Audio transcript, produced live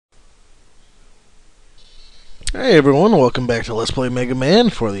Hey everyone, welcome back to Let's Play Mega Man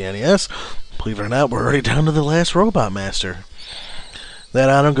for the NES. Believe it or not, we're already down to the last Robot Master. That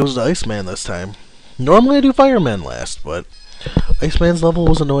honor goes to Iceman this time. Normally I do Fireman last, but Iceman's level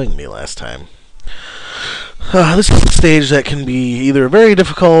was annoying me last time. This is a stage that can be either very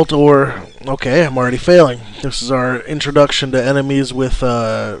difficult or, okay, I'm already failing. This is our introduction to enemies with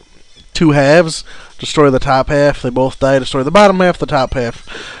two halves. Destroy the top half, they both die. Destroy the bottom half, the top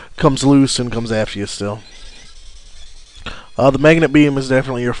half comes loose and comes after you still. The magnet beam is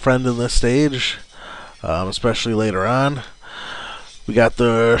definitely your friend in this stage, especially later on. We got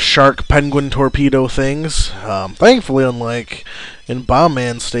the shark penguin torpedo things. Thankfully, unlike in Bomb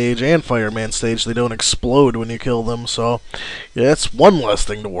Man stage and Fireman stage, they don't explode when you kill them, so yeah, that's one less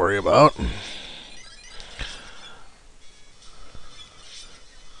thing to worry about.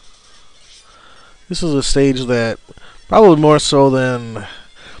 This is a stage that, probably more so than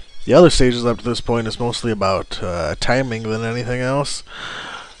the other stages up to this point, is mostly about timing than anything else.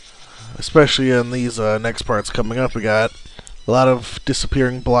 Especially in these next parts coming up, we got a lot of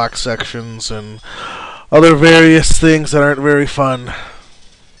disappearing block sections and other various things that aren't very fun.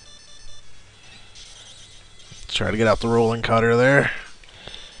 Let's try to get out the rolling cutter there.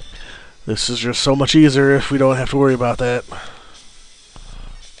 This is just so much easier if we don't have to worry about that.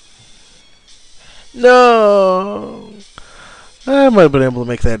 No! I might have been able to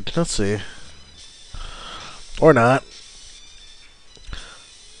make that. Let's see. Or not.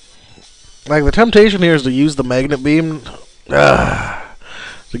 Like, the temptation here is to use the magnet beam to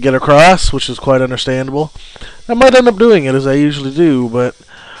get across, which is quite understandable. I might end up doing it, as I usually do, but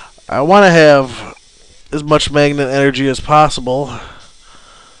I want to have as much magnet energy as possible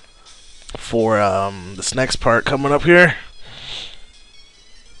for this next part coming up here.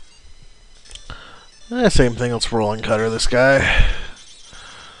 Same thing, let's rolling cutter this guy.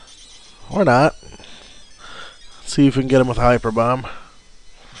 Or not. Let's see if we can get him with a hyper bomb.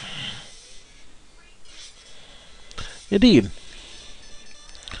 Indeed.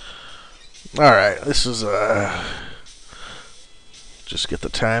 Alright, this is just get the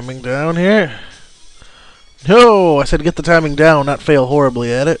timing down here. No, I said get the timing down, not fail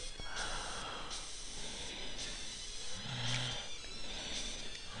horribly at it.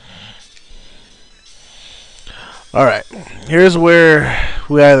 Alright, here's where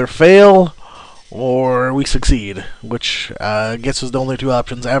we either fail or we succeed, which I guess is the only two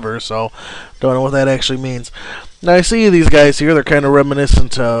options ever, so don't know what that actually means. Now, I see these guys here, they're kind of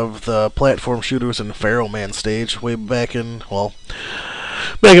reminiscent of the platform shooters in the Pharaoh Man stage, way back in, well,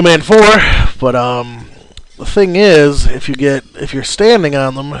 Mega Man 4, but the thing is, if you're standing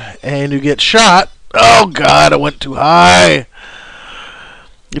on them and you get shot, oh god, I went too high!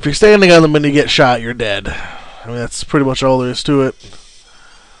 If you're standing on them and you get shot, you're dead. I mean, that's pretty much all there is to it.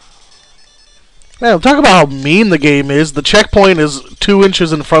 Man, talk about how mean the game is. The checkpoint is 2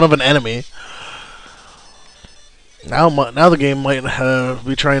 inches in front of an enemy. Now the game might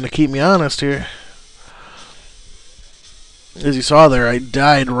be trying to keep me honest here. As you saw there, I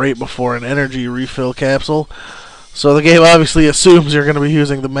died right before an energy refill capsule. So the game obviously assumes you're going to be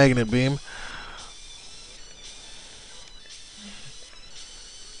using the magnet beam.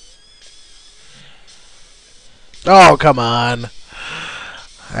 Oh, come on.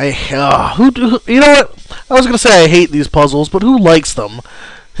 You know what? I was going to say I hate these puzzles, but who likes them?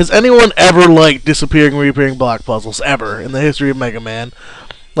 Has anyone ever liked disappearing, reappearing block puzzles? Ever in the history of Mega Man?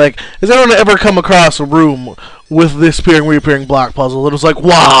 Like, has anyone ever come across a room with disappearing, reappearing block puzzle that was like,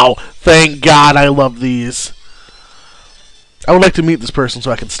 wow, thank God I love these? I would like to meet this person so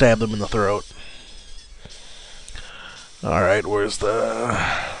I can stab them in the throat. Alright, where's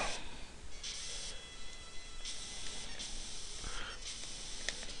the...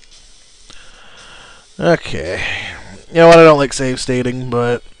 Okay. You know what, I don't like save stating,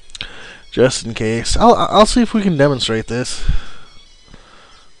 but just in case. I'll see if we can demonstrate this.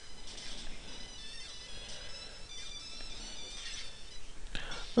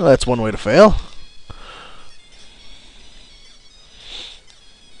 Well, that's one way to fail.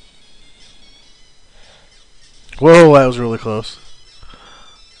 Whoa, that was really close.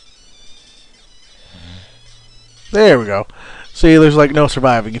 There we go. See, there's like no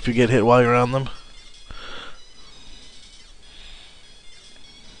surviving if you get hit while you're on them.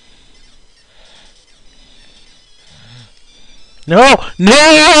 No! No!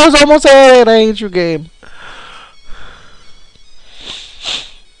 I was almost at it! I hate your game.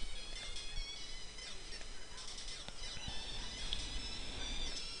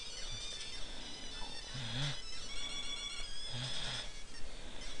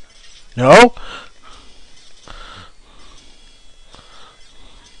 No?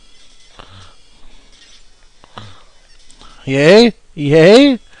 Yay?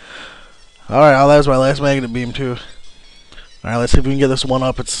 Yay? Alright, that was my last magnet beam, too. Alright, let's see if we can get this one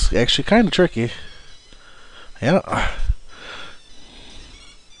up. It's actually kind of tricky. Yeah.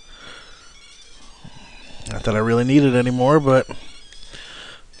 Not that I really need it anymore, but...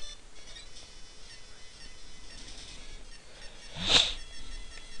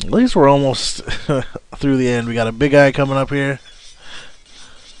 At least we're almost through the end. We got a big eye coming up here.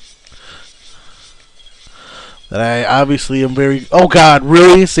 That I obviously am very... Oh god,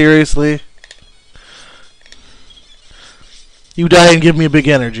 really? Seriously? You die and give me a big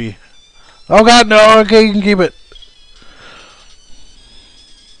energy. Oh god, no! Okay, you can keep it.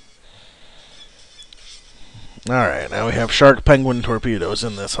 Alright, now we have shark penguin torpedoes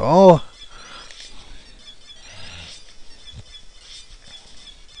in this hall.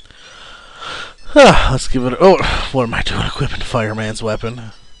 Let's give it... Oh, what am I doing equipping fireman's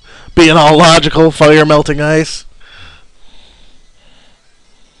weapon? Being all logical, fire melting ice.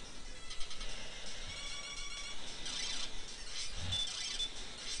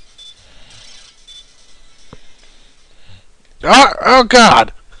 Oh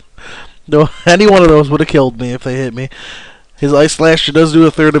god! No, any one of those would have killed me if they hit me. His ice slasher does do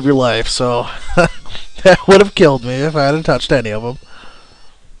a third of your life, so that would have killed me if I hadn't touched any of them.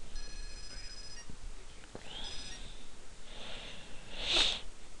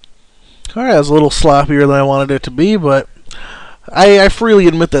 Alright, that was a little sloppier than I wanted it to be, but I freely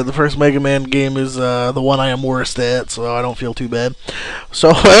admit that the first Mega Man game is the one I am worst at, so I don't feel too bad.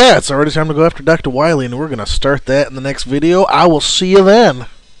 So, yeah, it's already time to go after Dr. Wily, and we're going to start that in the next video. I will see you then.